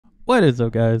What is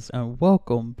up, guys, and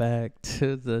welcome back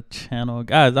to the channel.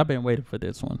 Guys, I've been waiting for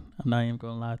this one. I'm not even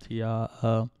gonna lie to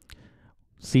y'all.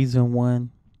 Season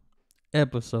 1,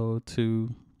 episode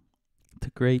 2, the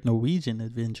great Norwegian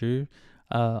adventure.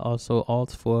 Also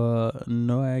alt for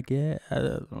Norge.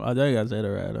 I think I said it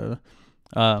right.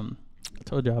 I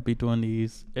told you I'll be doing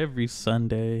these every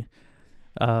Sunday.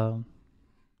 Yeah,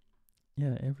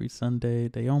 every Sunday.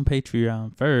 They on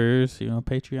Patreon first. You know,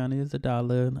 Patreon is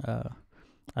 $1.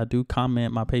 I do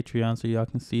comment my Patreon so y'all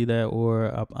can see that,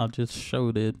 or I'll just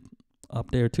show it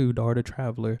up there too, The Art of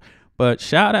Traveler. But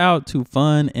shout out to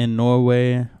Fun in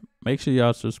Norway. Make sure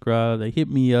y'all subscribe. They hit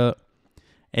me up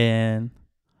and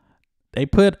they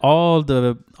put all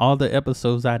the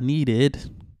episodes I needed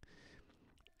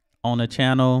on the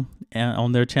channel and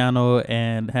on their channel,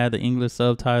 and had the English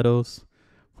subtitles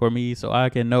for me so I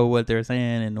can know what they're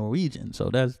saying in Norwegian. So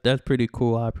that's pretty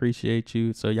cool. I appreciate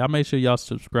you. So y'all make sure y'all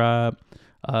subscribe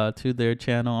to their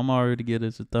channel. I'm already giving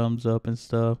us a thumbs up and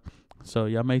stuff, so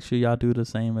y'all make sure y'all do the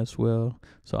same as well.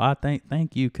 So I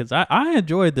thank you, because I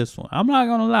enjoyed this one. I'm not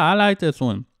gonna lie, I like this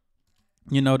one.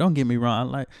 You know, don't get me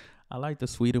wrong, I like the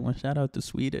Sweden one. Shout out to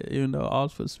Sweden, you know,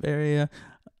 Sverige.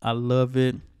 I love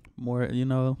it more, you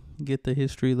know, get the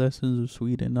history lessons of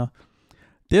Sweden.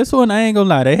 This one, I ain't gonna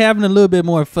lie, they having a little bit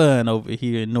more fun over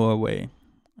here in Norway.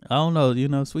 I don't know, you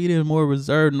know, Sweden is more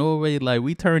reserved. Norway, like,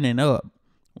 we turning up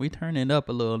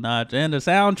a little notch, and the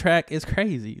soundtrack is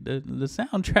crazy. The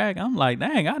soundtrack, I'm like,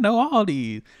 dang, I know all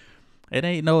these. It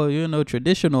ain't no, you know,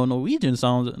 traditional Norwegian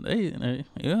songs. They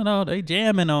you know, they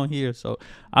jamming on here. So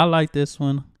I like this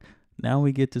one. Now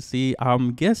we get to see,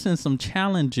 I'm guessing, some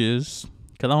challenges,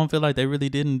 because I don't feel like they really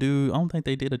didn't I don't think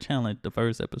they did a challenge the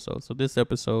first episode. So this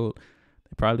episode,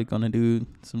 they're probably gonna do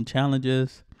some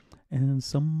challenges, and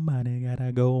somebody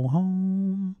gotta go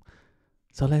home.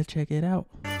 So let's check it out.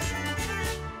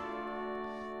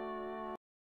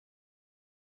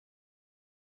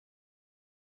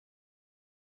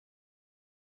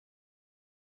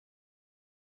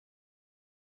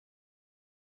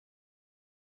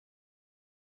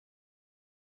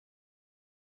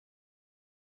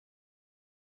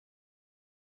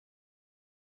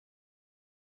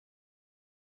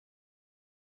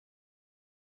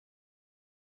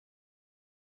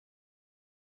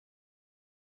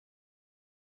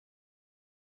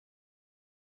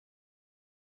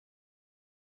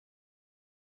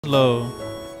 Low.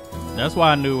 That's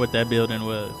why I knew what that building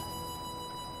was.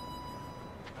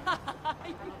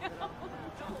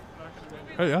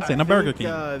 Hey, I seen a Burger King.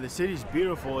 The city's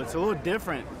beautiful. It's a little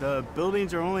different. The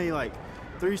buildings are only like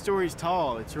 3 stories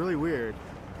tall. It's really weird.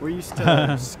 We're used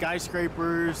to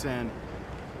skyscrapers and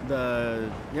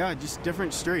just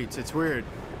different streets. It's weird,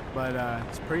 but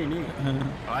it's pretty neat.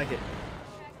 I like it.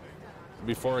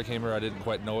 Before I came here, I didn't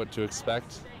quite know what to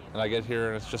expect. And I get here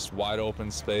and it's just wide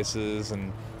open spaces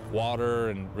and water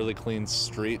and really clean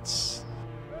streets.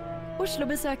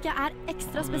 Oslo-besøket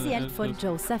ekstra spesielt for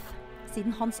Joseph,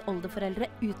 siden hans oldeforeldre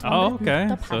utvandret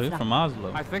nettopp So he's from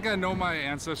Oslo. I think I know my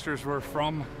ancestors were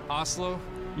from Oslo.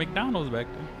 McDonald's back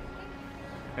there.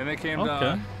 And they came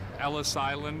to Ellis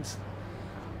Island.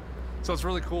 So it's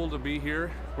really cool to be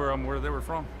here where they were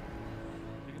from.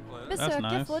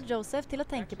 Besøket får Joseph til å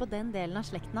tenke på den delen av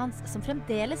slekten hans som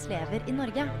fremdeles lever I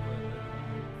Norge.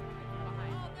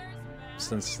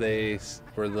 Since they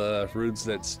were the Ruuds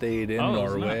that stayed in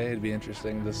Norway, it'd be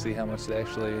interesting to see how much they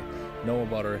actually know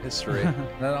about our history. And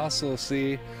then also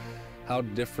see how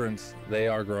different they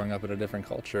are growing up in a different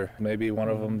culture. Maybe one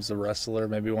of them's a wrestler,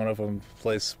 maybe one of them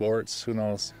plays sports, who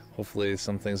knows. Hopefully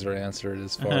some things are answered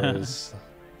as far as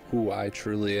who I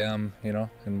truly am, you know,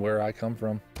 and where I come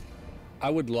from. I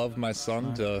would love my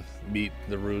son to meet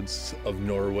the Ruuds of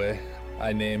Norway.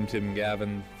 I named him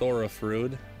Gavin Thoruf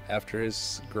Ruud after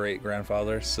his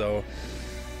great-grandfather, so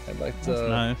I'd like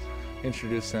to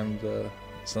introduce him to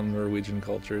some Norwegian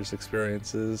cultures,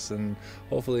 experiences, and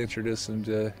hopefully introduce him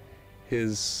to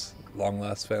his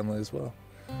long-lost family as well.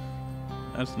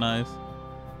 That's nice.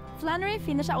 Flannery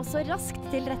finner seg også raskt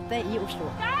til rette I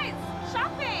Oslo. Guys,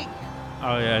 shopping!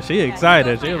 Oh yeah, she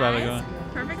excited. She about to go.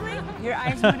 Perfectly? Your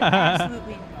eyes would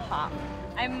absolutely pop.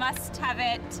 I must have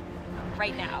it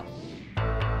right now.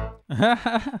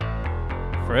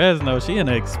 Fresno, she in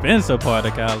an expensive part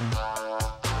of college.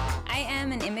 I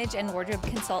am an image and wardrobe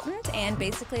consultant, and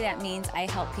basically that means I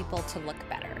help people to look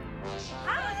better.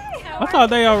 Hi! I thought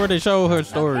they already showed her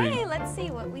story. Okay, let's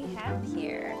see what we have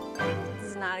here.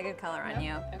 This is not a good color on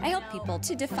you. I help people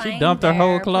to define dumped her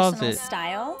whole their closet. personal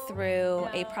style through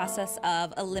a process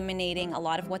of eliminating a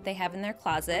lot of what they have in their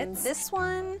closets. This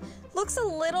one looks a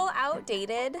little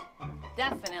outdated.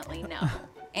 Definitely no.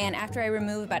 And after I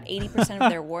remove about 80% of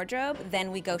their wardrobe,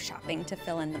 then we go shopping to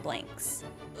fill in the blanks.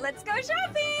 Let's go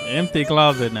shopping! Empty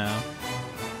closet now.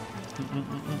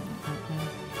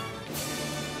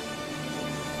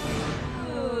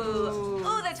 Ooh,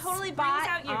 that totally brings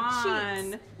out your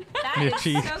cheeks. That Your is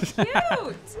cheeks. so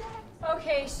cute.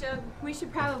 Okay, Shug, we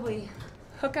should probably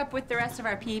hook up with the rest of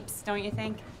our peeps, don't you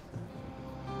think?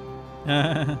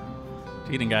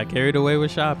 She done got carried away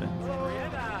with shopping.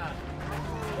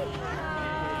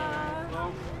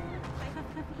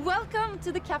 Welcome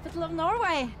to the capital of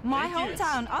Norway, my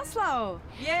hometown, Oslo.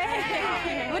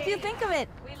 Yay! What do you think of it?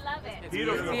 We love it.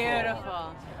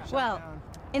 Beautiful. Well,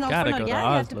 in Oslo, Gotta go Norge, to you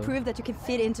have to Oslo. prove that you can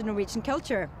fit into Norwegian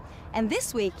culture. And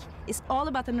this week is all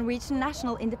about the Norwegian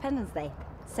National Independence Day,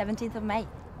 17th of May.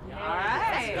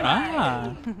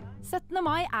 Ah. 17.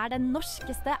 mai er den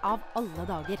norskeste av alle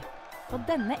dager. På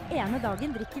denne ene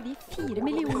dagen drikker vi 4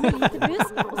 millioner liter brus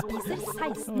og spiser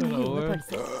 16 millioner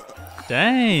pølser. I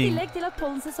Dang. tillegg til at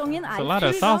pollensesongen er It's a i lot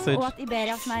of full gang, sausage. og at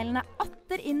Iberiasneglene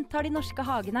atter inntar de norske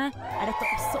hagene, er dette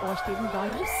også årstiden da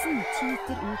russen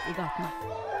tyter ut i gatene.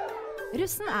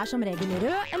 Russen er som regel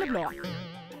rød eller blå.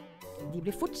 De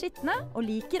blir fort skitne og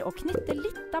liker å knytte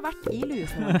litt av hvert i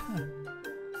luesnoren.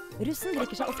 Russen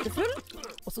drikker seg ofte full,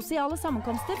 og sosiale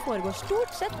sammenkomster foregår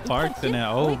stort sett i Parks in parker their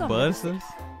og i old gamle buses.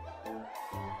 hus.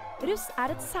 Russ er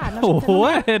et særnorsk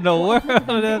What in the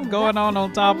world is going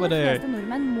on top of De there? fleste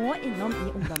nordmenn må innom i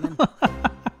ungdommen.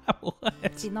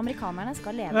 What? Siden amerikanerne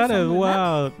skal leve That som is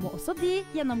nordmenn, wild. må også de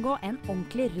gjennomgå en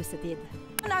ordentlig russetid.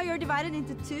 Now you're divided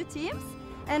into 2 teams,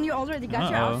 and you already got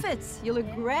your Uh-oh. outfits. You look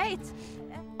great.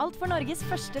 Alt for Norges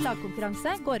første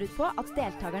lagkonkurranse går ut på at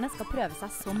deltakerne skal prøve seg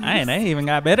som Hey, russ. they even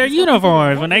got better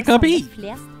uniforms when they compete.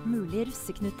 Flest mulig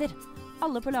russeknuter.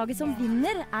 Alle på laget som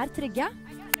vinner er trygge.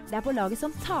 Det er på laget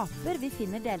som taper vi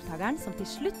finner deltakeren som til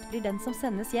slutt blir den som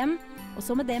sendes hjem, og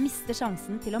så med det mister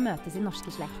sjansen til å møte sin norske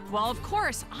slekt. Well, of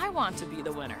course, I want to be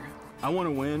the winner. I want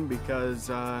to win because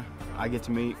I get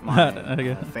to meet my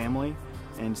Okay. family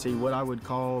and see what I would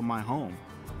call my home.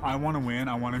 I want to win,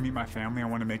 I want to meet my family, I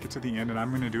want to make it to the end, and I'm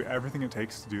going to do everything it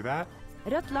takes to do that.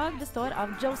 Rødt lag består av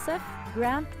Joseph,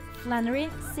 Grant, Flannery,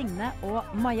 Signe og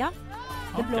Maia.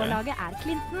 Det blå Okay. laget er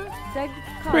Clinton, Doug,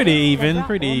 Kari, Pretty even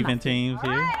Deborah og teams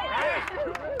Matthew. here.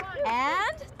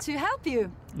 And to help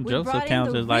you, we Joseph brought in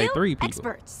counts the as like real 3 people.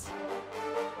 experts.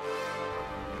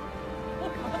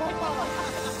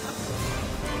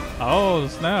 Oh,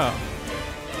 snap.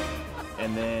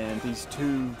 And then these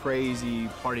 2 crazy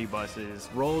party buses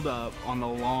rolled up on the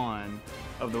lawn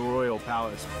of the Royal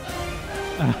Palace.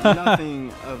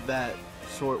 Nothing of that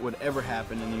sort would ever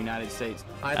happen in the United States.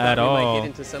 I At thought we might all. get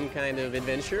into some kind of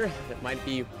adventure that might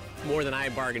be more than I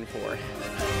bargained for.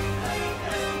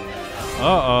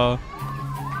 Uh-oh.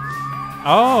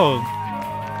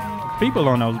 Oh. People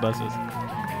on those buses.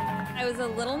 I was a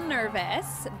little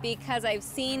nervous because I've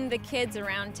seen the kids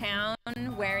around town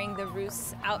wearing the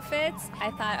Roos outfits.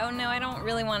 I thought, oh no, I don't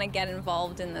really want to get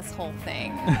involved in this whole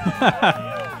thing.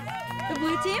 The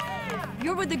blue team,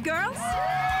 you're with the girls?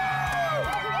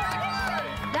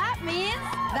 That means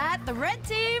that the red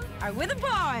team are with the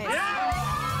boys.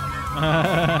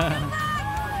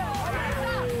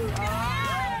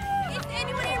 Is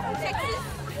anyone here from Texas?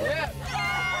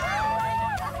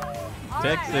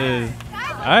 Texas.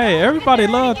 Hey, everybody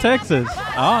love Texas.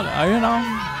 You know.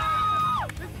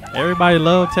 Everybody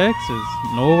love Texas.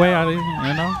 Norway,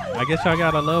 I guess y'all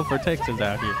got a love for Texas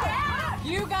out here.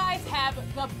 You guys have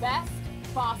the best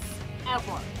bus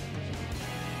ever.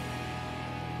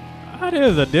 That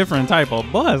is a different type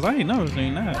of bus. I ain't never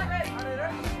seen that.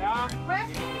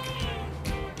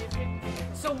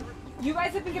 So you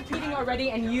guys have been competing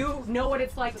already and you know what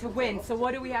it's like to win. So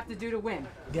what do we have to do to win?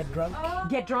 Get drunk,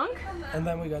 Get drunk? and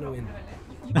then we're gonna win.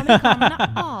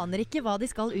 Amerikanerne aner ikke hva de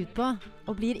skal ut på,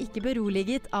 og blir ikke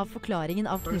beroliget av forklaringen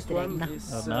av knutereglene.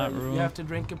 You have to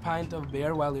drink a pint of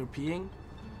beer while you're peeing.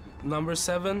 Number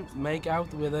 7, make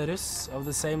out with a Russ of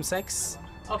the same sex.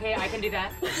 Okay, I can do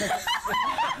that.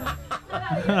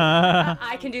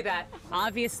 I can do that.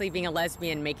 Obviously, being a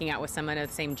lesbian, making out with someone of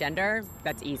the same gender,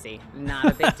 that's easy. Not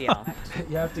a big deal.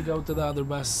 You have to go to the other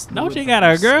bus. No, she got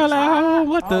a girl at home.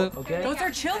 What the? Okay. Those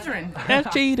are children.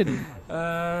 That's cheating.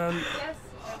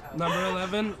 Number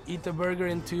 11, eat a burger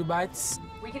in 2 bites.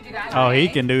 We can do that. Oh, he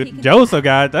can do it. Joseph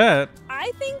got that.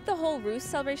 I think the whole Roos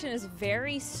celebration is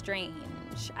very strange.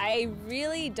 I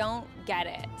really don't get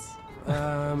it.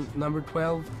 Number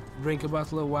 12, drink a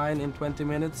bottle of wine in 20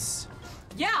 minutes.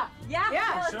 Yeah.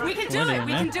 We can do it.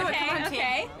 We can do it. Come on,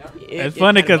 Okay. It's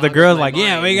funny because the girl's like,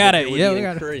 yeah, we got it. Yeah, we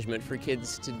got it. Encouragement for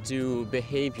kids to do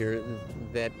behavior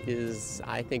that is,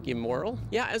 I think, immoral.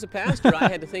 Yeah, as a pastor, I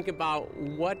had to think about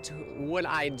what would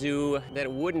I do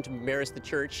that wouldn't embarrass the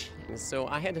church. And so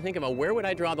I had to think about where would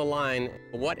I draw the line?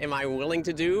 What am I willing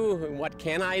to do? What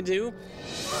can I do?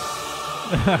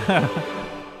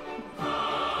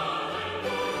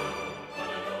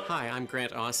 Hi, I'm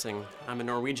Grant Aaseng. I'm a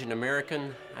Norwegian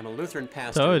American. I'm a Lutheran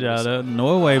pastor. Told y'all,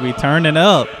 Norway be turning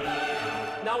up.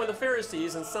 Now, when the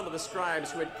Pharisees and some of the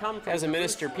scribes who had come as a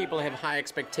minister, people have high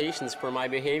expectations for my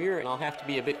behavior, and I'll have to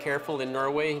be a bit careful in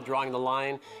Norway, drawing the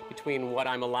line between what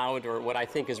I'm allowed or what I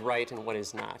think is right and what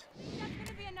is not.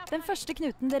 Den første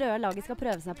knuten det røde laget skal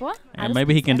prøve seg på. And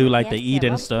maybe he can do like the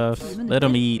eating stuff. Let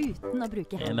him eat.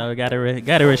 You know,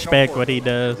 gotta respect what he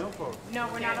does. No,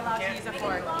 we're not allowed to use a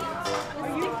fork. Are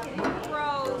you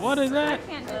gross? What is that? I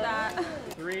can't do that.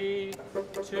 3,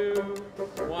 2,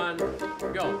 1,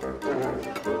 go.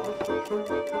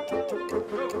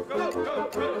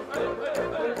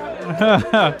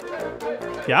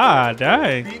 God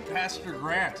dang. Beat Pastor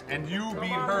Grant, and you beat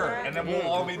her, and then we'll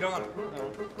all be done.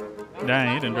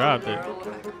 Dang, he done dropped it.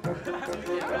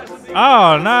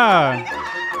 Oh, no.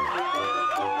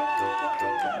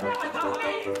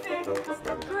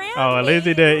 Oh, at least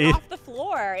he did eat Off the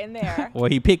floor in there. Well,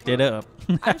 he picked it up.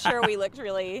 I'm sure we looked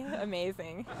really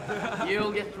amazing.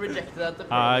 You'll get rejected at the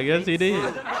I guess he did. We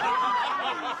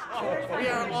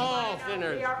are all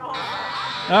sinners.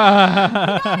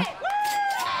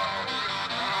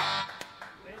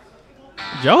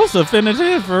 Joseph finished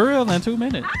his for real in 2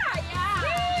 minutes.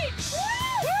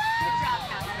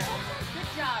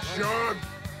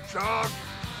 Jog.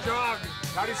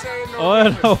 How do you say it in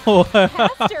Norwegian?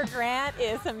 Pastor Grant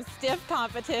is some stiff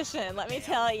competition, let me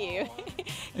tell you.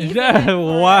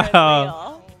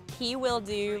 Wow. He will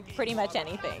do pretty much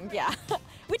anything, yeah.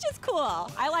 Which is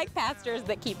cool. I like pastors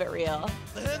that keep it real.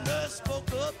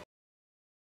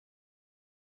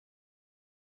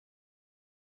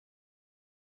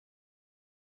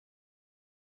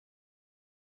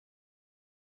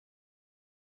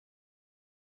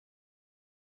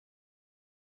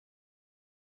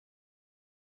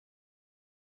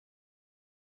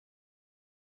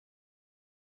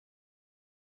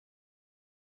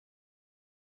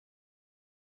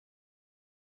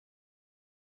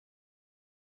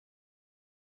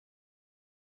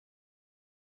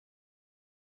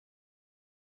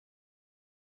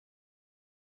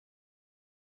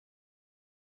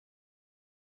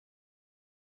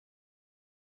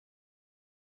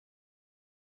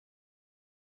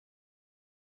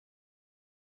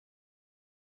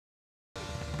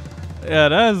 Yeah,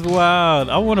 that's wild.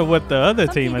 I wonder what the other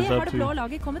team is Samtidig har up det blå to.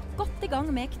 laget kommet godt i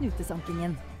gang med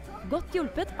knutesankingen. Godt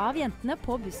hjulpet av jentene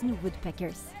på bussen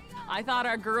Woodpeckers. I thought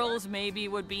our girls maybe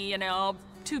would be, you know,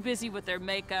 too busy with their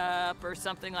makeup or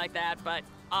something like that, but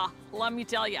let me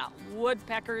tell ya,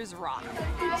 woodpeckers rock.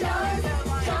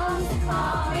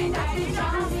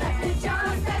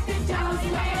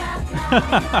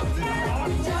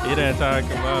 He didn't talk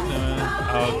about them.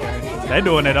 Oh, okay. They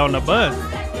doing it on the bus.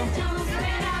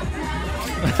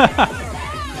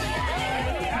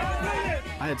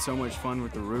 I had so much fun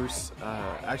with the Roos.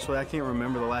 Actually, I can't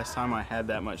remember the last time I had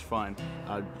that much fun.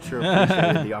 I sure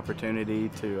appreciated the opportunity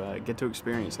to get to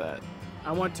experience that.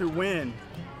 I want to win.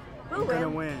 We're gonna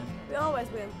win. We always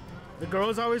win. The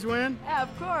girls always win? Yeah,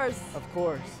 of course. Of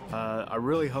course. I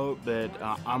really hope that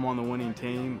I'm on the winning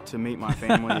team. To meet my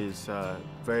family is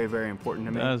very, very important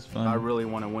to me. That's fun. I really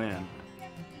want to win.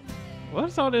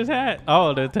 What's on his hat?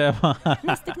 Oh, the tail.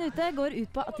 Neste knute går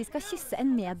ut på at de skal kysse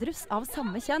en medruss av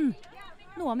samme kjønn.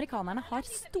 Noe amerikanerne har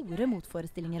store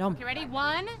motforestillinger om. Okay, ready?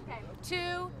 1,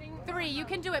 2, 3. You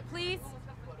can do it, please.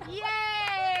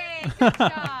 Yay! Good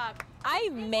job. I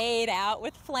made out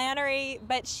with Flannery,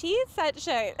 but she's such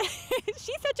a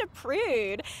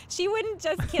prude. She wouldn't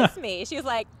just kiss me. She was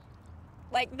like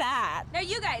that. No,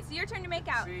 you guys, your turn to make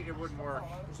out. See, it wouldn't work.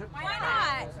 Why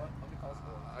not?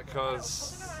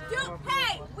 Because...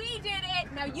 Hey, we did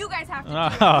it. Now you guys have to do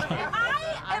it.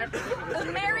 I am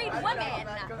a married woman.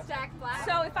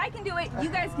 So if I can do it, you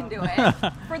guys can do it.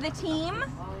 For the team.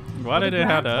 Why did it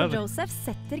have the Grant og other? Joseph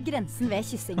setter grensen ved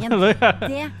kyssingen.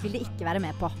 Det vil de ikke være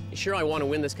med på. Sure, I want to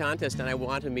win this contest and I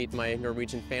want to meet my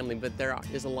Norwegian family, but there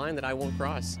is a line that I won't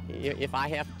cross. If I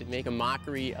have to make a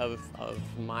mockery of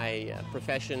my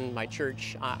profession, my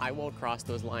church, I won't cross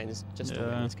those lines just to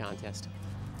win this contest.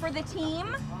 For the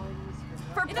team.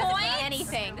 For It doesn't mean points.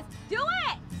 anything. Do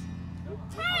it.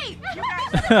 Hey, you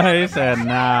guys. He said,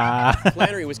 nah.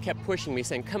 Flannery was kept pushing me,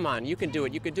 saying, come on, you can do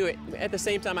it, you can do it. At the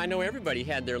same time, I know everybody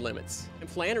had their limits. And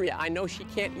Flannery, I know she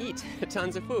can't eat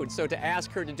tons of food, so to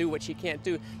ask her to do what she can't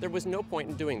do, there was no point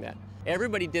in doing that.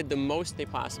 Everybody did the most they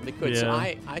possibly could, so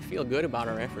I feel good about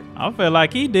our effort. I feel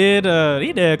like he did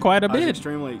quite a bit. I was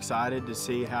extremely excited to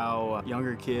see how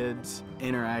younger kids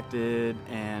interacted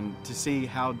and to see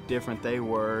how different they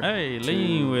were. Hey,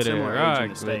 lean with it, rock in the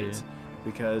with States. it.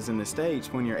 Because in the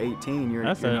States, when you're 18, you're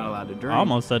not allowed to drink.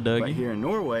 Almost a Dougie. But here in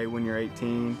Norway, when you're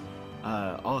 18,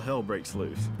 all hell breaks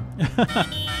loose.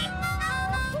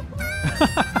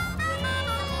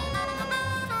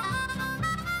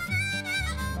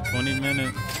 20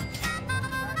 minutes.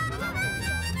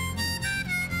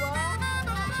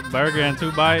 It's a burger and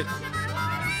 2 bites.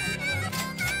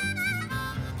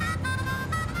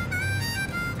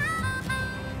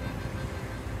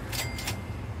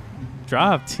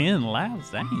 Drive 10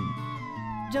 laps, dang.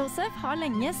 Joseph har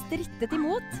lenge strittet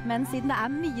imot, men siden det er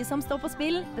mye som står på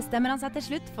spill, bestemmer han seg til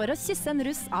slutt for å kysse en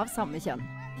russ av samme kjønn.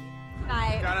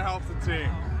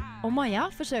 Og Maia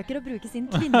forsøker å bruke sin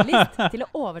kvinnelist til å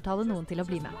overtale noen til å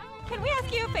bli med. Can we ask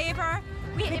you a favor?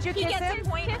 If he gets a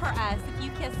point for us, if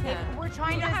you kiss him, we're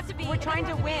trying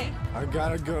to win. I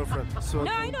got a girlfriend. So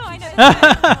No, I know. I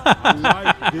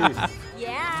like this.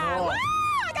 Yeah. Oh. Woo,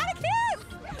 I got a kiss.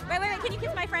 Wait. Can you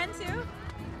kiss my friend too?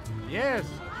 Yes.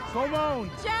 Come on.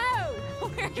 Joe.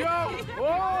 Joe.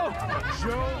 Oh.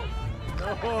 Joe.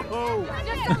 Oh.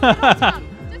 Just a little tongue.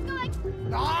 Just go like.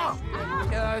 Ah.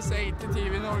 Can I say to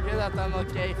TV Norge that I'm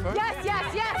not gay first?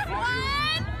 Yes.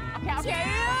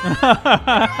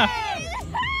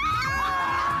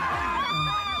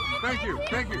 1, 2.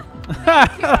 Thank you.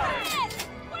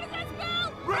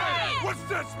 What's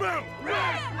that smell?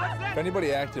 If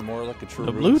anybody acted more like a true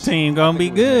The blue team gonna be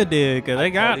good, dude, because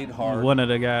they got hard. one of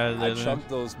the guys. I chugged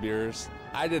those beers.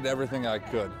 I did everything I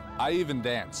could. I even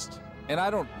danced. And I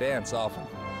don't dance often.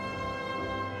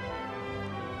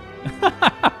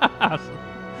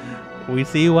 We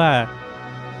see why.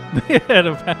 Tiden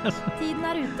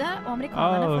ute, og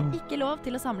amerikanerne får ikke lov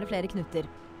til å samle flere knuter.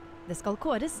 Det skal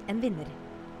kåres en vinner.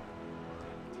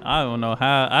 I don't know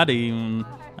how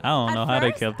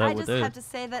they kept up with I just have this. to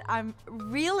say that I'm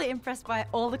really impressed by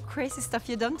all the crazy stuff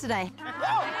you've done today.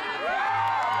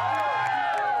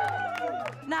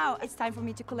 Now it's time for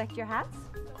me to collect your hats.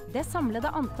 Det samlede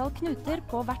antall knuter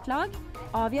på hvert lag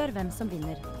avgjør hvem som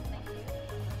vinner.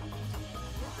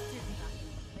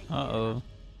 Uh-oh.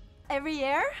 Every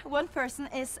year, one person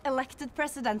is elected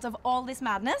president of all this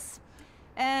madness.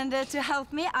 And to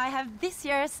help me, I have this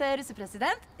year's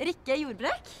russepresident, Rikke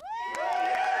Jordbrekk.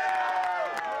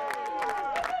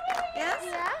 Yes?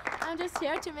 Yeah, I'm just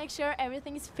here to make sure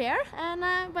everything is fair. And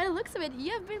by the looks of it,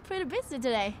 you have been pretty busy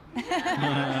today.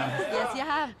 Yes, you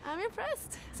have. I'm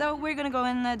impressed. So we're going to go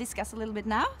and discuss a little bit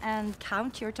now and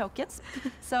count your tokens.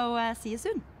 So see you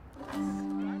soon.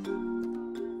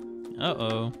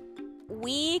 Uh-oh.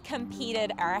 We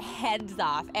competed our heads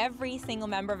off, every single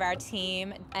member of our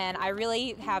team, and I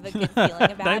really have a good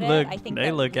feeling about it. I think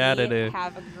that we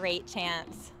have a great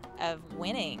chance of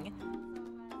winning.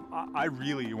 I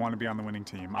really want to be on the winning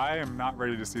team. I am not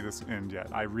ready to see this end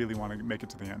yet. I really want to make it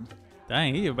to the end.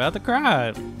 Dang, he about to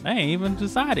cry. They ain't even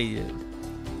decided yet.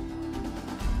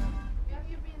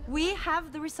 We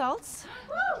have the results.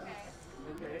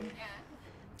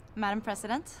 Madam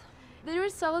President. The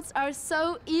results are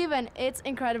so even, it's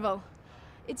incredible.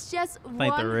 It's just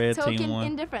one token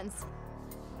in difference.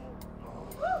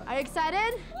 Are you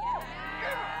excited?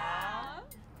 Yeah.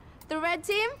 The red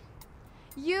team,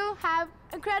 you have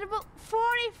incredible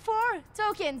 44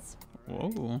 tokens.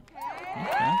 Whoa.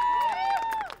 Okay.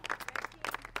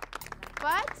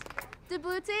 But the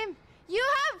blue team, you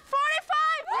have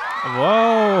 45!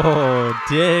 Whoa,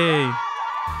 dang.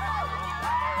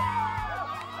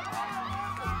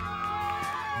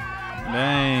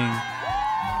 Dang.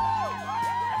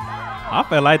 I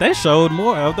felt like they showed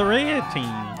more of the red team.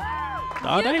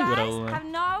 You guys have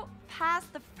now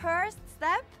passed the first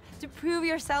step to prove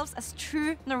yourselves as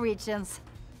true Norwegians.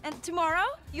 And tomorrow,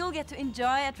 you'll get to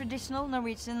enjoy a traditional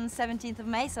Norwegian 17th of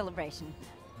May celebration.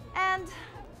 And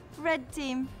red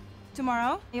team,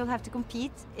 tomorrow, you'll have to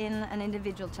compete in an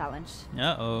individual challenge.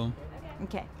 Uh-oh.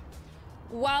 Okay.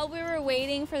 While we were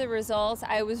waiting for the results,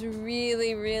 I was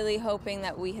really hoping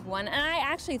that we had won. And I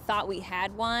actually thought we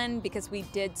had won because we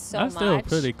did so much. That's still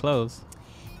pretty close.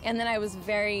 And then I was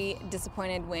very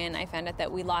disappointed when I found out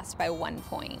that we lost by 1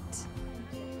 point.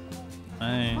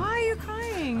 Dang. Why are you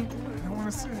crying? I don't want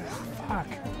to see it. Fuck.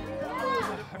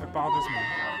 It bothers me.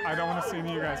 I don't want to see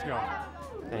any of you guys go.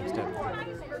 Thanks, Deb.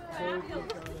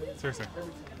 Seriously.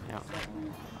 Yeah.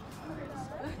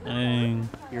 Dang.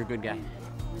 You're a good guy.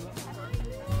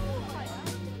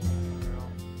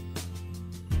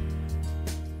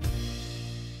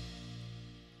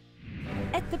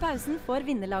 Etter pausen får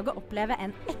vinnerlaget oppleve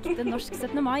en ekte norsk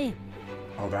 17. mai.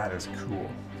 Oh, that is cool.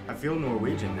 I feel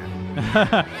Norwegian now.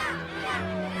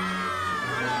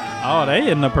 Oh,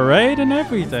 they in the parade and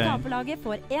everything. Taperlaget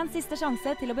får en siste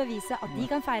sjanse til å bevise at de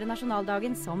kan feire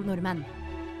nasjonaldagen som nordmenn.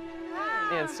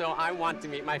 And so I want to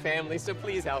meet my family, so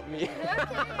please help me.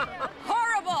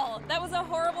 Horrible! That was a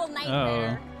horrible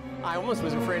nightmare. I almost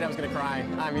was afraid I was going to cry.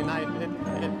 I mean,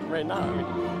 right now,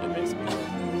 it makes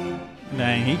me...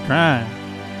 Dang, he crying.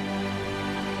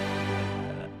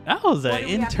 That was an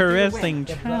interesting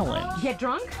challenge. Get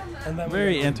drunk?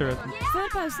 Very interesting. Før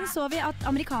pausen så vi at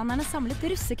amerikanerne samlet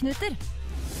russeknuter.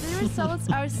 The results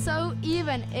are so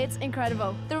even, it's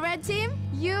incredible. The red team,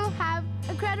 you have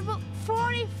incredible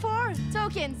 44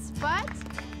 tokens, but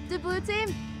the blue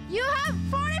team, you have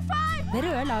 45! Det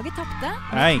røde laget tapte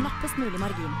med knappest mulig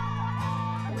margin.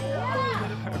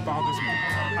 It bothers me.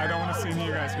 I don't want to see any of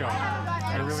you guys go.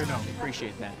 I really don't.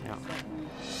 Appreciate that, yeah.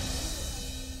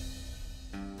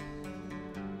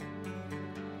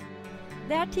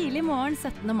 Det er tidlig morgen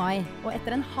 17. mai, og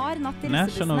etter en hard natt i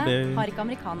russebussene har ikke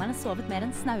amerikanerne sovet mer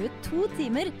enn snaue 2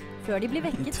 timer før de blir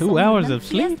vekket som nordmenn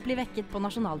flest blir vekket på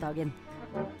nasjonaldagen.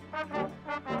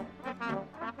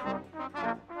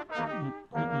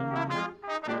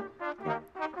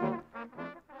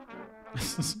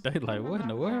 They like, what in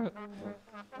the world?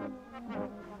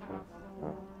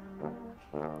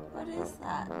 What is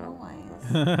that noise?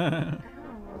 What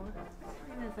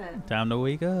is it? Time to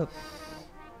wake up.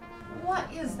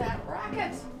 What is that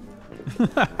racket?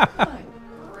 My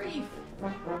grief.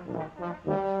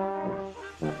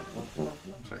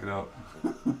 Check it out.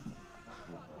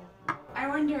 I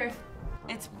wonder if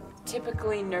it's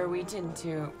typically Norwegian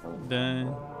to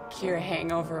cure a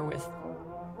hangover with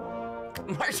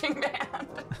marching band.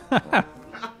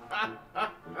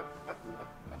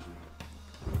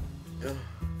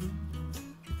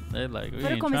 Like,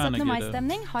 For å komme i 17.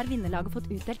 mai-stemning har vinnerlaget fått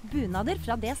utdelt bunader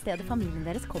fra det stedet familien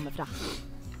deres kommer fra.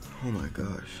 Oh my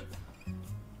gosh.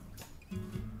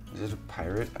 Is it a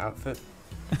pirate outfit?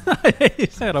 He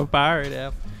said a pirate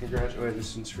outfit. Congratulations,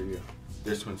 this one's for you.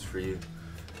 This one's for you.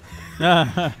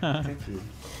 Thank you.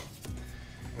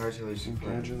 Congratulations.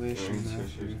 Congratulations.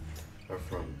 Are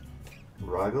from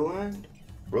Rogaland?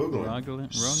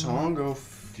 Rogaland. Songo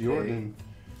Fjorden.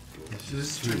 This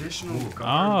is traditional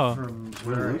garb from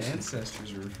where our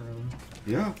ancestors are from.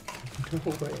 Yeah.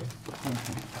 No way.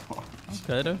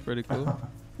 Okay, that's pretty cool.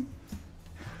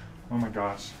 Oh my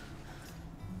gosh.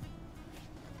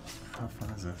 How fun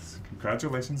is this?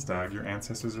 Congratulations, Doug. Your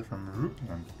ancestors are from Ruud.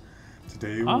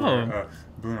 Today you were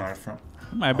Brunost from...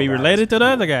 Might be related to the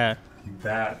other guy.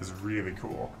 That is really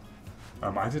cool.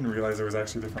 I didn't realize there was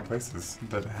actually different places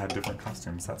that had different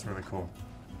costumes. That's really cool.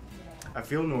 I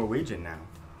feel Norwegian now.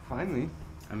 Finally.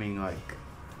 I mean, like,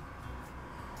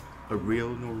 a real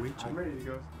Norwegian. I'm ready to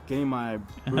go. Getting my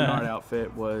Brunost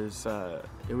outfit was,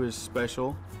 it was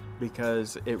special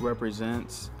because it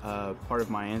represents part of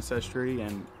my ancestry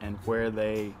and where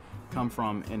they come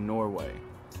from in Norway.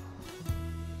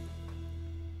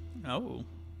 Oh.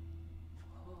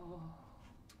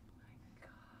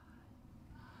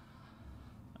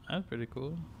 That's pretty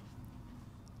cool.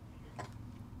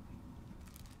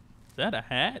 Is that a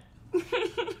hat?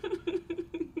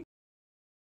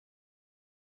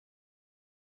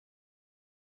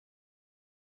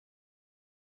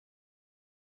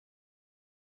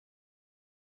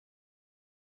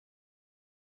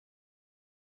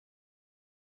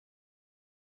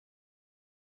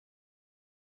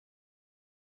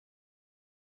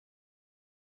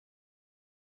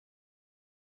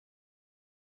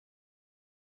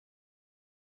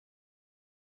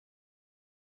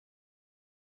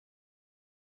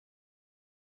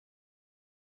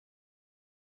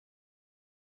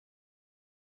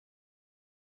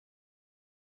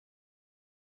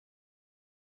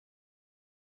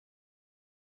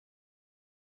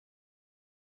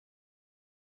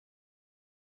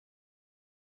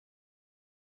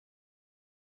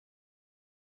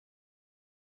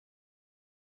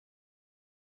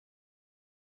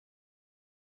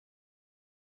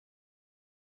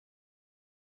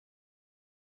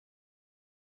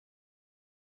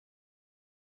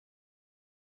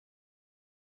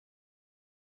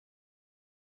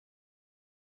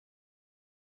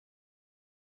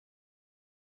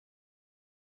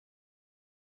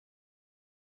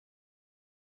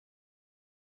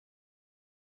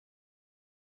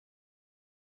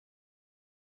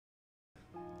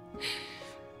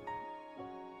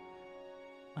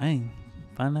 Dang.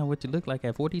 Find out what you look like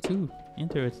at 42.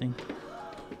 Interesting.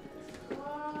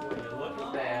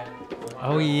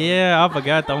 Oh yeah, I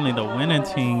forgot only the winning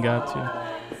team got you.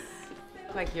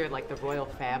 Like you're like the royal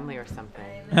family or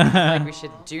something. Like we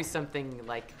should do something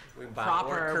like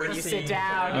proper when you sit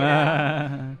down. You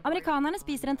know? Amerikanerne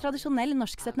spiser en tradisjonell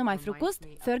norsk 17. mai-frokost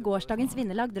før gårsdagens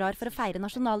vinnerlag drar for å feire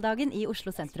nasjonaldagen I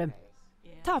Oslo sentrum.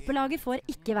 Taperlaget får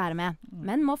ikke være med,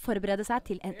 men må forberede seg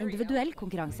til en individuell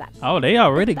konkurranse. Oh, they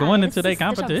already going into their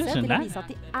competition. Til å vise at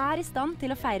de I stand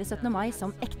til å feire 17. mai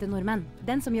som ekte nordmenn.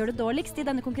 Den som gjør det dårligst I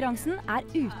denne konkurransen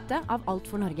ute av alt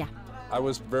for Norge. I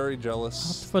was very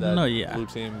jealous that blue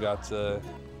team got to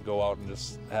go out and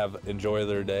just enjoy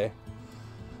their day,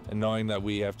 and knowing that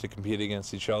we have to compete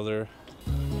against each other.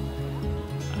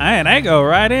 And they go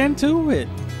right into it.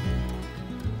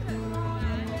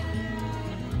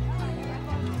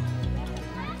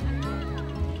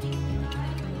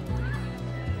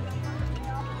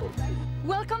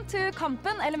 Welcome to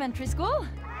Kampen Elementary School.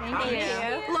 Thank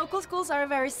you. Local schools are a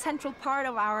very central part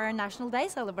of our National Day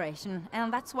celebration,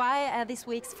 and that's why this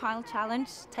week's final challenge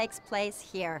takes place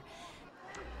here.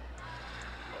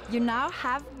 You now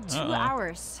have 2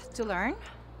 hours to learn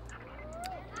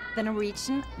the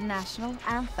Norwegian national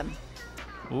anthem.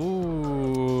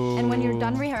 Ooh. And when you're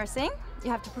done rehearsing, you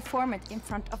have to perform it in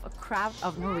front of a crowd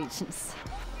of Norwegians.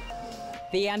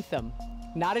 The anthem,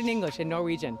 not in English, in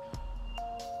Norwegian.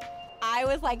 I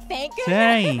was like, thank goodness.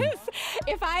 Dang.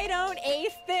 If I don't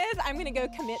ace this, I'm going to go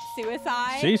commit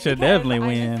suicide. She should definitely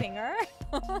win. I'm a singer.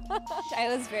 I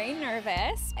was very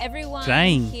nervous. Everyone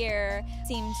here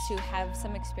seems to have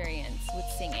some experience with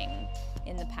singing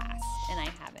in the past, and I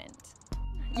haven't.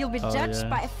 You'll be judged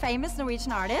by a famous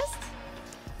Norwegian artist.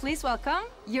 Please welcome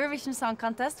Eurovision Song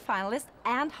Contest finalist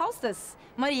and hostess,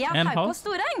 Maia and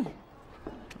Thauring.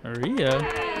 Maria?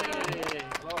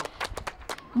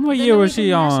 What year was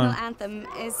she on? The national anthem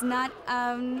is not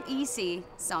an easy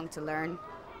song to learn,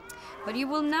 but you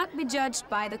will not be judged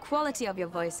by the quality of your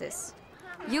voices.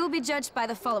 You'll be judged by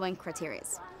the following criteria.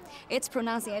 Its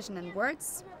pronunciation and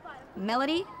words,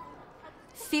 melody,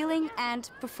 feeling, and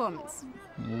performance.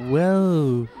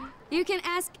 Whoa. You can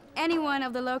ask any one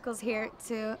of the locals here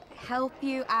to help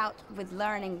you out with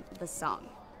learning the song.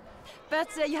 But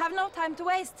you have no time to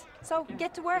waste, so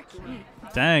get to work.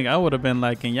 Dang, I would have been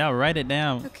like, can y'all write it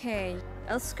down? Okay,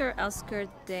 Elsker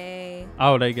Day.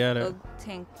 Oh, they got it.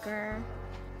 Tinker.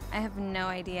 I have no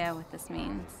idea what this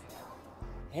means.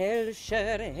 I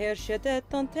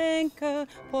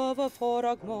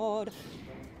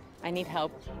need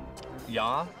help.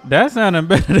 Ja. That sounded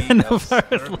better than the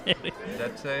first lady.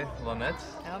 That's a Lynette.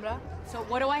 So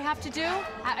what do I have to do?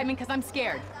 I mean, because I'm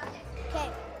scared. Okay,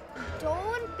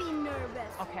 don't be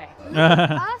nervous. Okay. Look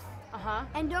at us,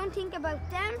 and don't think about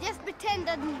them. Just pretend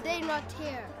that they're not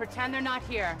here. Pretend they're not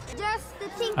here. Just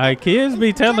think. All right, kids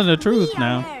be telling the truth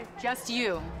now. Just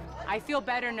you. I feel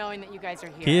better knowing that you guys are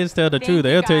here. Kids tell the truth.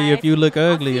 They'll tell you if you look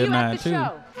ugly or not, too.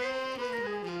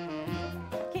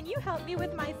 Can you help me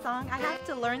with my song? I have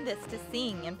to learn this to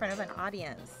sing in front of an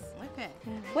audience. Okay.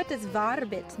 What does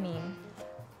varbit mean?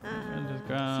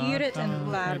 Furet and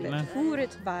varbit.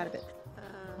 Furet varbit.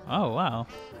 Oh, wow.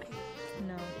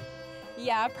 No.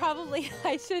 Yeah, probably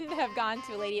I shouldn't have gone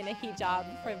to a lady in a hijab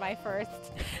for my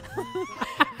first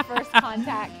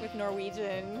contact with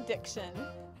Norwegian diction.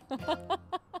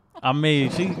 I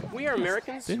mean, we are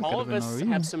Americans. All of us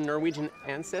have some Norwegian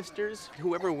ancestors.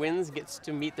 Whoever wins gets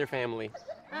to meet their family.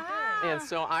 And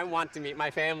so I want to meet my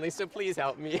family, so please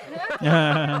help me.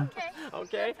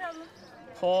 Okay?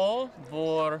 På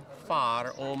vår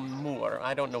far och mor.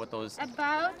 I don't know what those...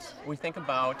 About? We think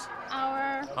about...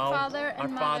 Our father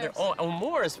and mother. Oh,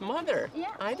 mor is mother.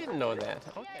 Yeah. I didn't know that.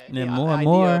 Okay. Then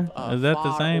more. Is that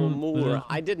the same? Mor.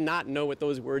 I did not know what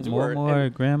those words were. More,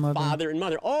 grandmother. Father and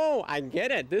mother. Oh, I get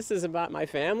it. This is about my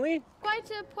family. Quite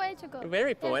poetical.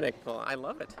 Very poetical. I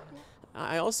love it.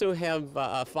 I also have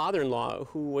a father-in-law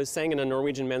who sang in a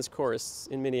Norwegian men's chorus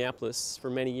in Minneapolis for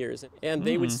many years. And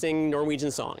they would sing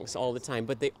Norwegian songs all the time,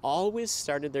 but they always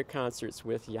started their concerts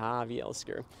with Ja, vi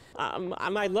elsker.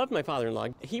 I loved my father-in-law.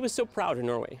 He was so proud of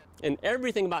Norway. And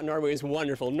everything about Norway is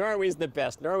wonderful. Norway is the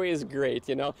best. Norway is great,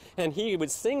 you know. And he would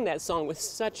sing that song with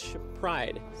such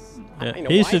pride. Yeah,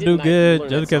 he should do good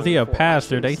just because he's a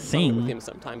pastor. They sing.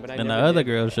 And the other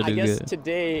girls should do good. I guess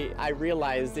today I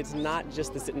realized it's not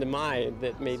just the sitting my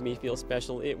that made me feel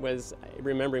special. It was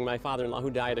remembering my father-in-law who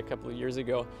died a couple of years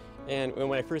ago. And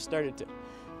when I first started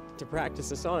to practice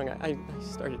the song, I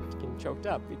started getting choked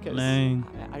up because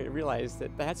I realized that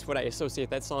that's what I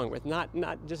associate that song with. Not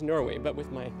just Norway, but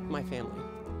with my family.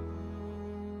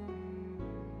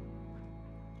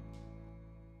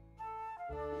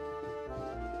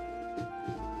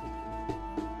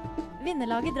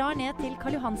 Vinnerlaget drar ned til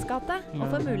Karl Johans gate og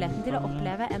får muligheten til å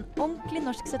oppleve en ordentlig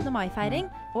norsk 17. mai-feiring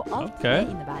og alt det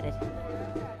innebærer.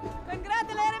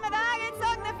 Gratulerer med dagen,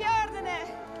 Sognefjordene!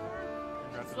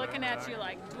 He's looking at you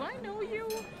like, do I know you?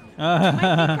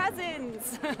 My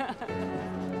cousins!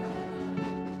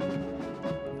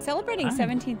 Celebrating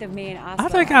 17th of May in Oslo. I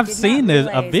think I've seen this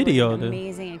a video. What an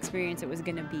amazing experience it was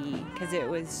going to be because it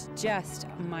was just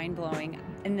mind-blowing.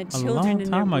 And the children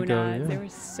in their Brunost, they were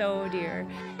so dear.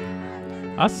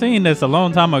 I seen this a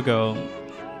long time ago.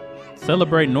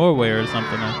 Celebrate Norway or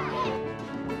something.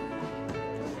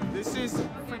 This is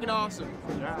freaking awesome.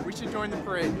 Yeah. We should join the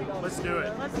parade. Let's do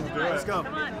it. Let's do it. Let's go.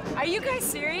 Come on. Are you guys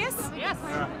serious? Yes.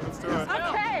 Yeah, let's do it.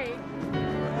 Okay.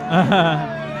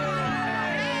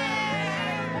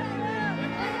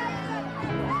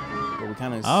 We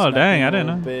kind of I didn't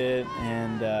know. Bit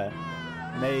and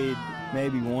made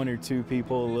maybe one or two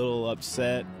people a little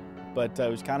upset, but it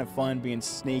was kind of fun being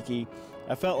sneaky.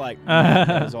 I felt like Matt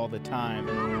does all the time.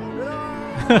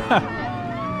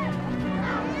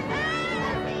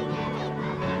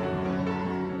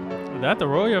 Is that the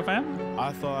royal family?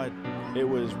 I thought it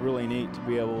was really neat to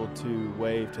be able to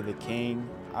wave to the king.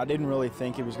 I didn't really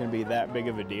think it was going to be that big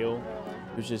of a deal.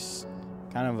 It was just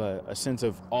kind of a sense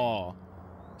of awe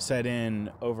set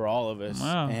in over all of us,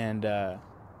 and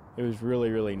it was really,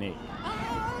 really neat.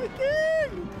 Oh,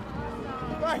 king!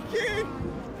 My king!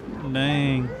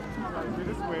 Dang. We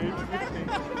just waved to the king.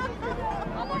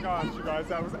 Oh my gosh, you guys,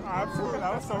 that was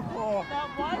so cool.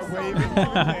 That was waving to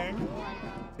the king.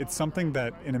 It's something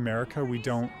that in America we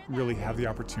don't really have the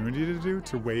opportunity to do,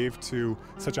 to wave to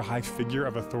such a high figure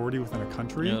of authority within a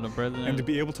country. Yeah, the president. And to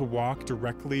be able to walk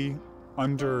directly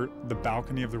under the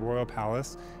balcony of the royal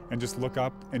palace and just look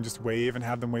up and just wave and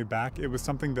have them wave back. It was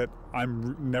something that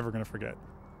I'm never going to forget.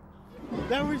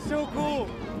 That was so cool.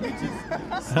 We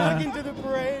just snuck into the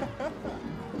parade.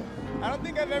 I don't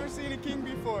think I've ever seen a king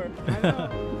before. I know.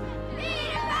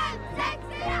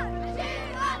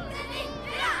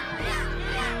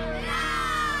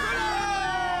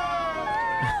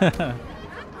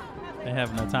 They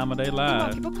having a time of their Tilbake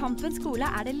lives. på Kampen skole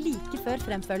det like før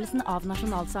fremførelsen av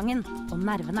nasjonalsangen, og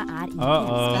nervene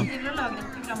intense. Vi vil lage et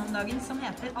program om dagen som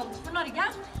heter Alt for Norge.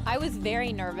 I was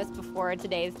very nervous before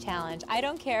today's challenge. I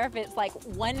don't care if it's like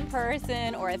one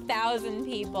person or 1,000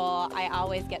 people, I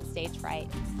always get stage fright.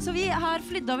 Så vi har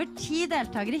flydd over 10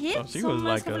 deltakere hit som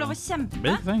like skal få lov å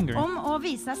kjempe om å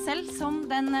vise seg selv som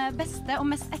den beste og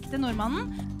mest ekte nordmannen.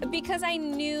 Because I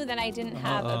knew that I didn't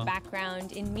have a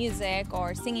background in music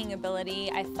or singing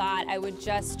ability, I thought I would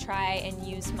just try and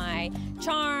use my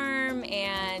charm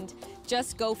and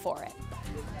just go for it.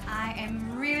 I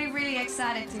am really, really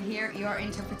excited to hear your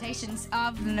interpretations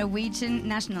of the Norwegian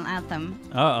national anthem.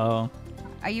 Uh-oh.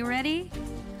 Are you ready?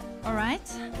 All right.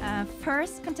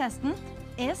 First contestant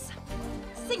is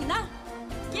Signe.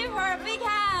 Give her a big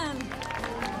hand.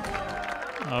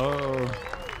 Oh.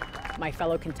 My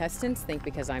fellow contestants think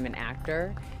because I'm an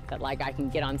actor that like I can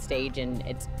get on stage and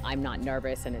I'm not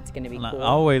nervous and it's going to be cool.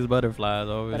 Always butterflies,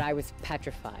 always. But I was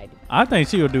petrified. I think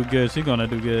she'll do good. She's gonna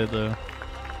do good though.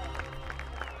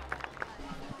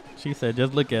 She said,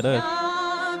 just look at us.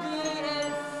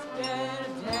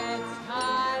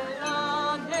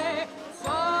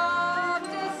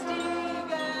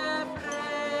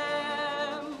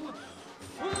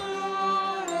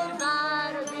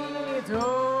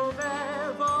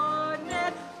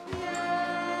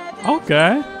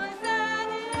 Okay.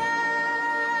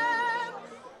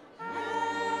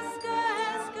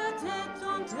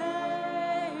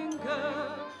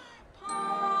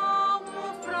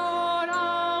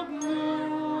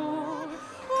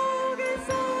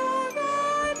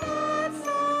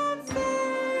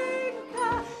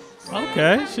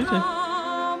 Okay, she did.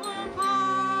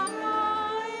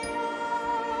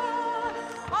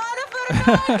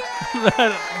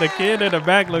 The kid in the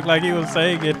back looked like he was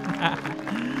singing.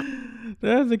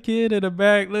 There's a kid in the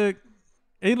back. Look,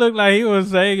 he looked like he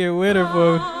was singing with her.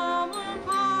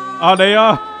 Oh, they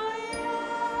are.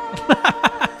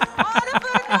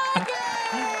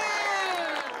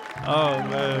 Oh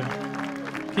man,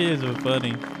 kids were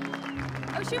funny.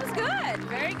 Oh, she was good.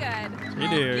 Very good. She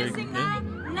did.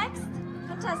 Next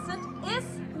contestant is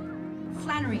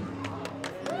Flannery.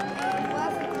 It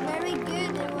was very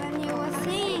good when you were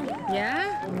singing.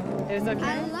 Yeah? It was okay?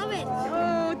 I love it.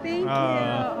 Oh, thank you.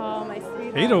 Oh, my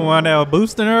sweetheart. He the one that was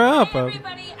boosting her up. Hi,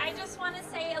 everybody. I just want to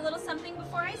say a little something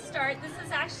before I start. This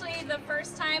is actually the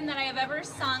first time that I have ever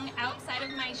sung outside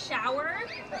of my shower.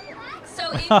 So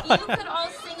if you could all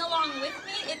sing along with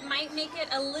me, it might make it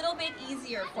a little bit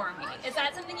easier for me. Is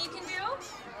that something you can do?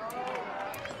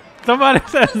 Somebody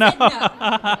said no.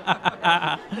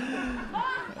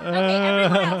 Okay,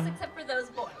 everyone else except for those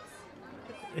boys.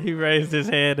 He raised his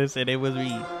hand and said it was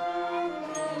me.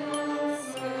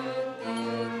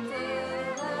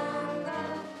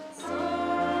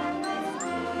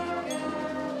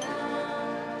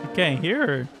 You can't hear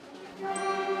her.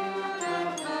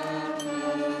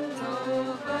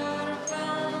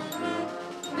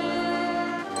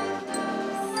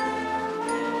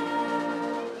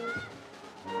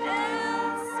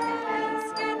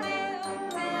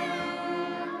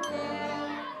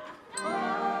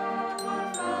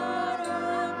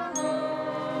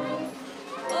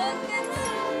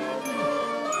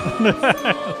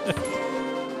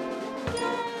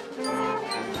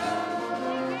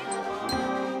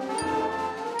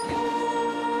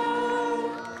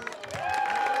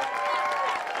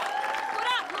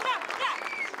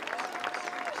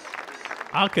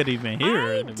 I couldn't even hear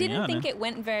her. I didn't think it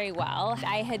went very well.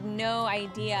 I had no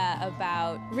idea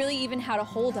about really even how to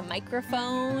hold a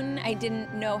microphone. I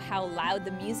didn't know how loud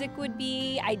the music would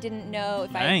be. I didn't know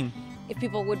if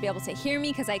people would be able to hear me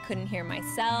because I couldn't hear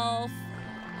myself.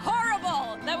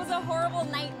 Horrible! That was a horrible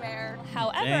nightmare.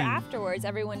 However, afterwards,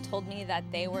 everyone told me that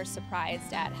they were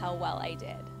surprised at how well I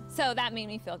did. So that made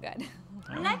me feel good.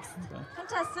 Next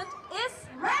contestant is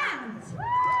Rand.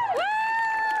 Woo!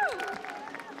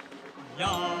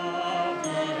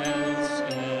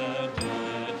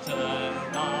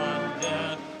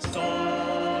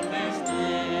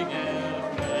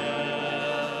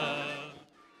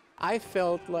 I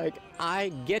felt like I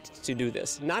get to do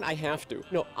this, not I have to.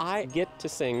 No, I get to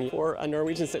sing for a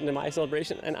Norwegian sitting in my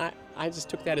celebration, and I just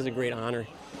took that as a great honor.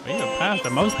 Being a pastor,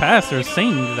 most pastors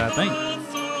sings, I think.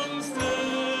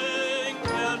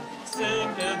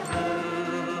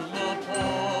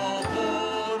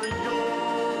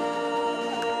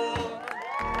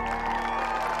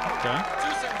 Okay.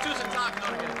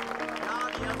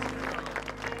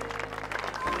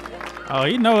 Oh,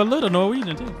 he know a little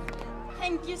Norwegian too.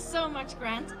 Thank you so much,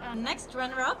 Grant. Next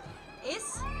runner-up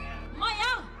is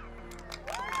Maia.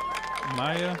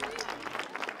 Maia.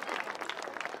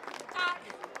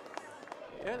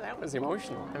 Yeah, that was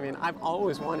emotional. I mean, I've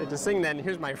always wanted to sing that, and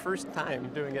here's my first time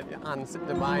doing it on Signe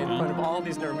in front of all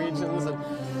these Norwegians, and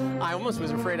I almost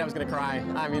was afraid I was going to cry.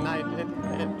 I mean,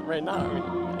 right now, I mean,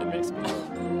 it makes me...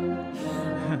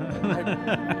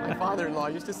 my father-in-law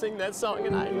used to sing that song,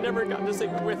 and I never got to sing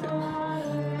it with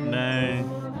him.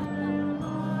 Nah.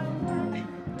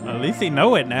 At least he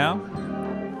know it now.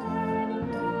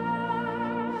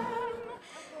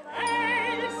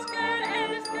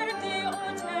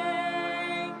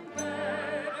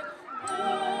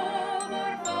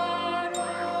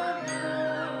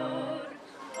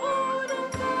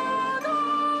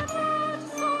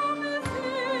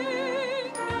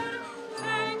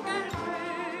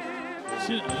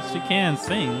 She can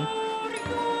sing.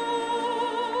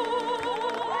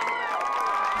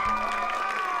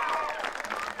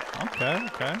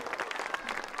 Okay.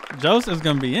 Joseph's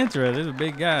gonna be interested. He's a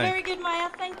big guy. Very good, Maia.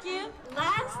 Thank you.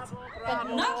 Last but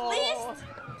not least,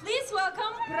 please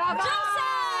welcome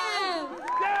Joseph.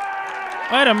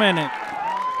 Wait a minute.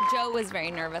 Joe was very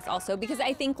nervous also because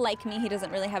I think, like me, he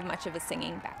doesn't really have much of a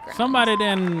singing background. Somebody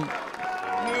didn't.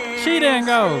 She didn't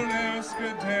go.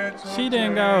 She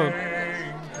didn't go.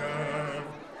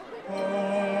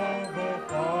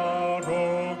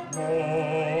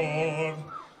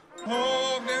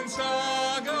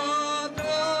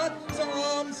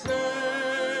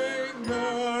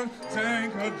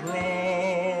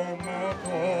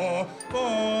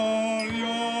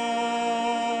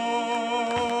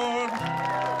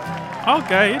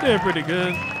 Okay, he did pretty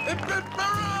good.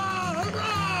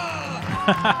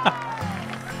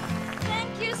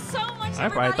 Thank you so much. I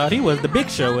probably thought he was the big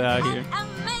show out here.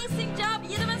 Amazing job.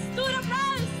 Gi dem en stor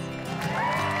applaus.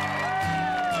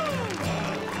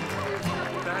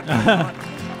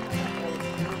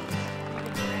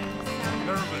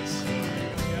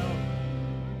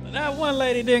 That one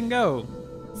lady didn't go.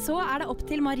 Så det opp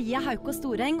til Maria Hauko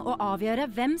Storeng å avgjøre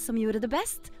hvem som gjorde det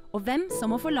best, og hvem som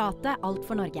må forlate alt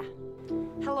for Norge.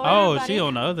 Hello, oh, everybody. she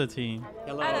on the other team.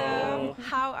 Hello.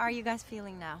 How are you guys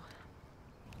feeling now?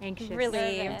 Anxious.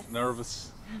 Relieved.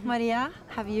 Nervous. Maria,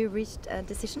 have you reached a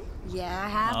decision? Yeah, I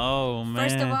have. Oh, man.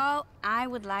 First of all, I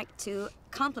would like to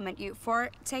compliment you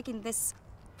for taking this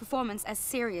performance as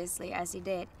seriously as you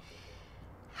did.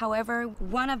 However,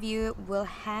 one of you will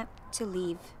have to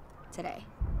leave today.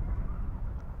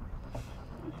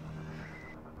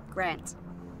 Grant.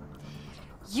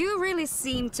 You really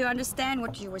seemed to understand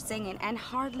what you were singing and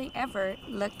hardly ever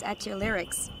looked at your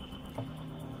lyrics.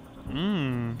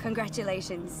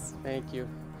 Congratulations. Thank you.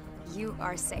 You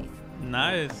are safe.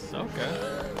 Nice. Okay.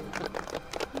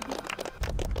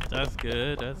 That's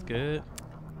good. That's good.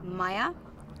 Maia.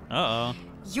 Uh-oh.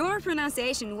 Your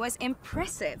pronunciation was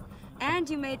impressive, and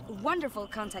you made wonderful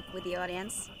contact with the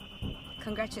audience.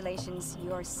 Congratulations,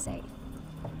 you're safe.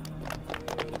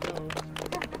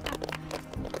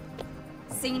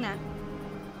 Signe,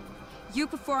 you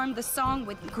performed the song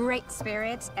with great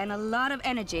spirit and a lot of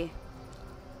energy.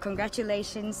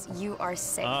 Congratulations, you are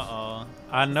safe. Uh-oh.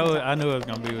 I knew it was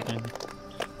gonna be with him.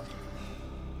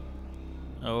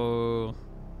 Oh.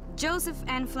 Joseph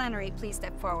and Flannery, please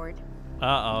step forward.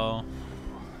 Uh-oh.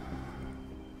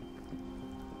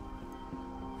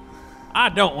 I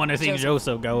don't want to see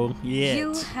Joseph go yet.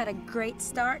 You had a great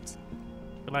start,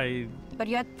 like, but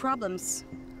you had problems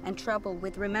and trouble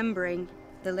with remembering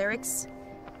the lyrics,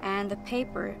 and the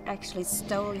paper actually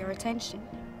stole your attention.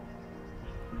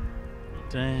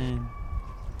 Dang.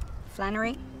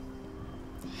 Flannery,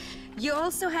 you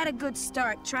also had a good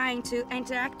start trying to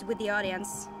interact with the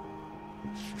audience,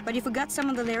 but you forgot some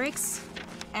of the lyrics,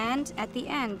 and at the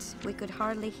end, we could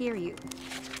hardly hear you.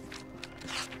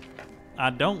 I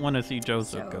don't want to see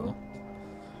Joseph go.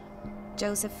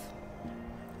 Joseph,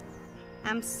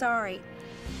 I'm sorry,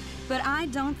 but I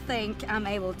don't think I'm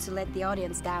able to let the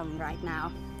audience down right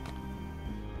now.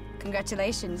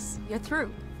 Congratulations, you're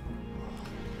through.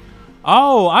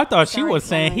 Oh, I thought she was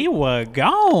saying he was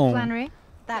gone. Flannery,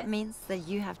 that means that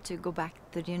you have to go back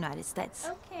to the United States.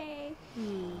 Okay.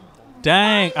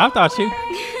 Dang, I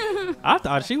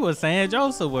thought she was saying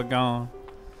Joseph was gone.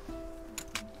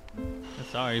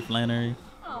 Sorry, Flannery.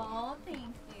 Oh,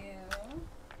 thank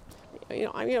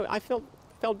you. I felt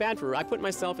bad for her. I put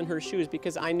myself in her shoes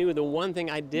because I knew the one thing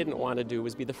I didn't want to do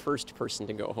was be the first person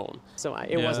to go home. So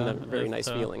it wasn't a very nice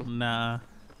feeling. Nah.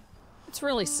 It's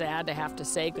really sad to have to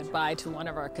say goodbye to one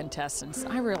of our contestants.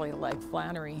 I really like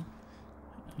Flannery.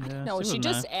 Yeah, No, she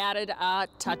just added a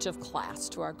touch of class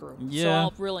to our group. Yeah. So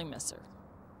I'll really miss her.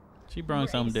 She brought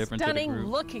something different to the Stunning group.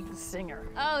 looking singer.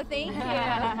 Oh, thank you.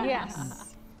 Yes.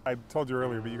 I told you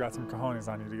earlier, but you got some cojones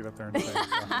on you to get up there and sing.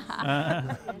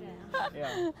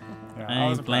 Yeah, I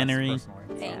was impressed, Flannery.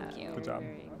 personally. Thank you. Good job.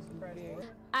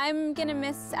 I'm gonna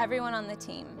miss everyone on the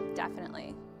team,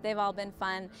 definitely. They've all been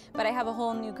fun, but I have a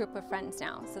whole new group of friends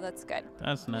now, so that's good.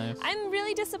 That's nice. I'm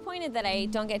really disappointed that I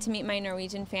don't get to meet my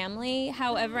Norwegian family.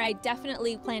 However, I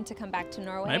definitely plan to come back to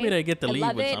Norway. Maybe they get to leave I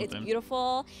love with it. something. It's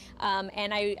beautiful,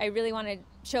 and I really want to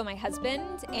show my husband.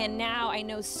 And now I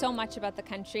know so much about the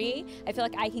country. I feel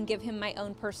like I can give him my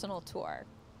own personal tour.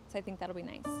 So I think that'll be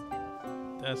nice.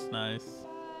 That's nice.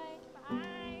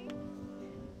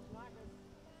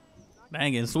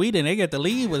 Dang, in Sweden, they get to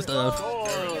leave with stuff.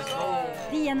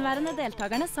 De gjenværende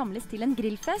deltakerne samles til en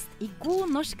grillfest I god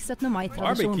norsk 17.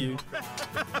 mai-tradisjon. Barbecue.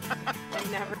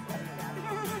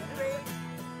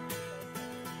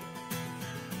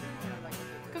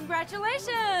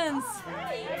 Congratulations!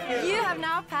 You have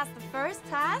now passed the first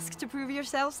task to prove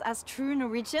yourselves as true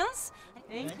Norwegians.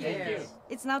 Thank you.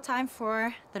 It's now time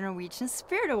for the Norwegian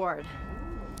Spirit Award.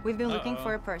 We've been looking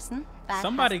for a person that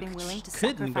Somebody has been willing to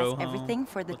couldn't go sacrifice everything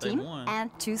for the but they team won. and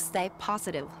to stay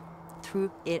positive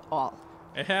through it all.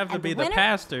 It has to And be the winner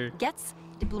pastor. Gets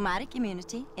diplomatic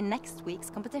immunity in next week's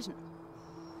competition.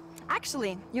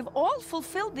 Actually, you've all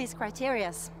fulfilled these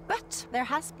criteria, but there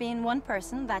has been one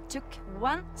person that took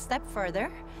one step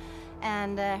further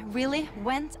and really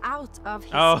went out of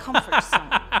his comfort zone.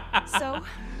 So,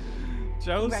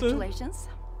 Joseph? congratulations,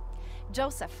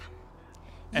 Joseph.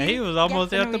 And he was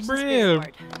almost at the brim.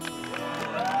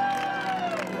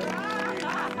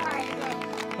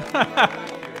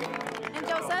 And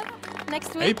Joseph,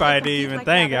 next week He probably you didn't even compete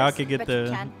think like I others, could get but you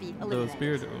the can't be little eliminated.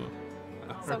 spirit.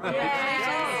 So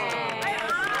congratulations.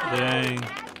 Dang.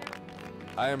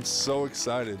 I am so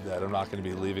excited that I'm not going to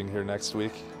be leaving here next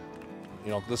week.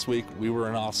 You know, this week we were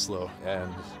in Oslo,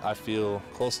 and I feel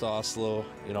close to Oslo,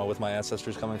 you know, with my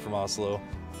ancestors coming from Oslo.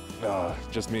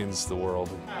 Just means the world.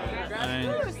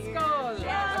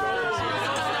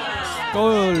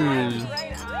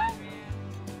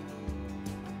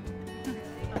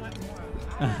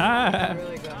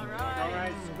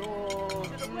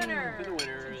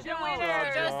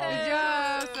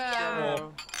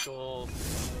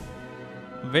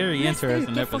 Very Neste interesting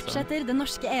uke episode. fortsetter det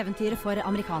norske eventyret for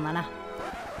amerikanerne.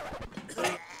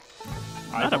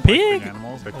 Not a pig?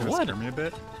 Animals, they What? scare me a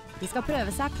bit. De skal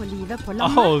prøve seg på livet på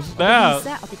landet Oh, og snap.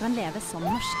 vise at de kan leve som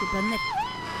norske bønder.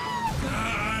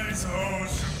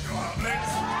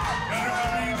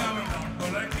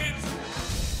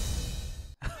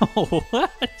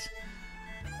 What?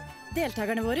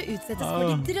 Deltakerne våre utsettes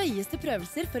for de drøyeste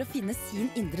prøvelser for å finne sin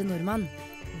indre nordmann.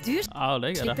 Du Oh,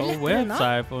 they got a slipper whole lettere unna.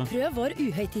 website for. Prøv vår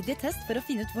uhøytidelige test for å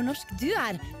finne ut hvor norsk du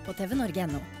er på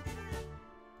tvnorge.no.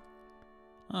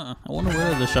 I wonder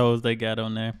what other shows they got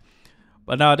on there.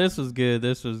 But no, this was good.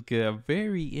 This was good. A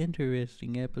very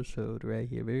interesting episode right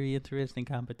here. Very interesting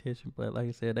competition. But like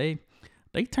I said, they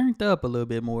turned up a little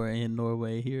bit more in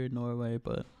Norway, here in Norway.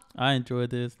 But I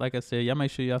enjoyed this. Like I said, y'all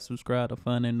make sure y'all subscribe to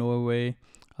Fun in Norway.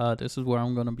 This is where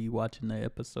I'm going to be watching the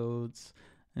episodes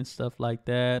and stuff like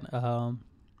that.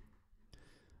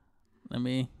 Let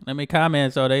me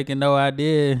comment so they can know I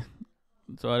did.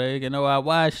 So they can know I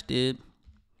watched it.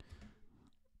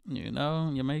 You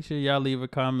know, you make sure y'all leave a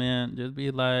comment. Just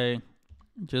be like,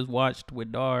 just watched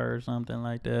with Dar or something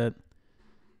like that.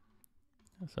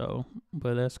 So,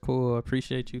 but that's cool. I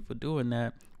appreciate you for doing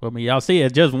that. Well, I mean, y'all see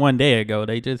it just one day ago.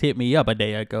 They just hit me up a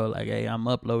day ago. Like, hey, I'm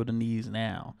uploading these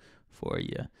now for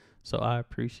you. So I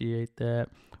appreciate that.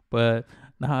 But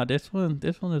nah, this one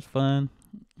is fun.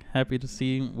 Happy to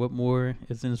see what more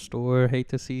is in store. Hate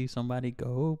to see somebody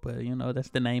go, but you know, that's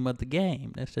the name of the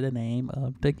game. That's the name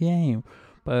of the game.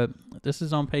 But this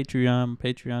is on Patreon.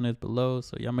 Patreon is below,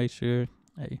 so y'all make sure,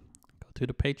 hey, go to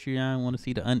the Patreon. Want to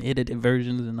see the unedited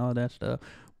versions and all that stuff.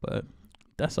 But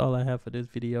that's all I have for this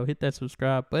video. Hit that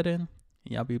subscribe button.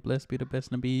 Y'all be blessed, be the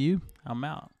best, and be you. I'm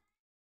out.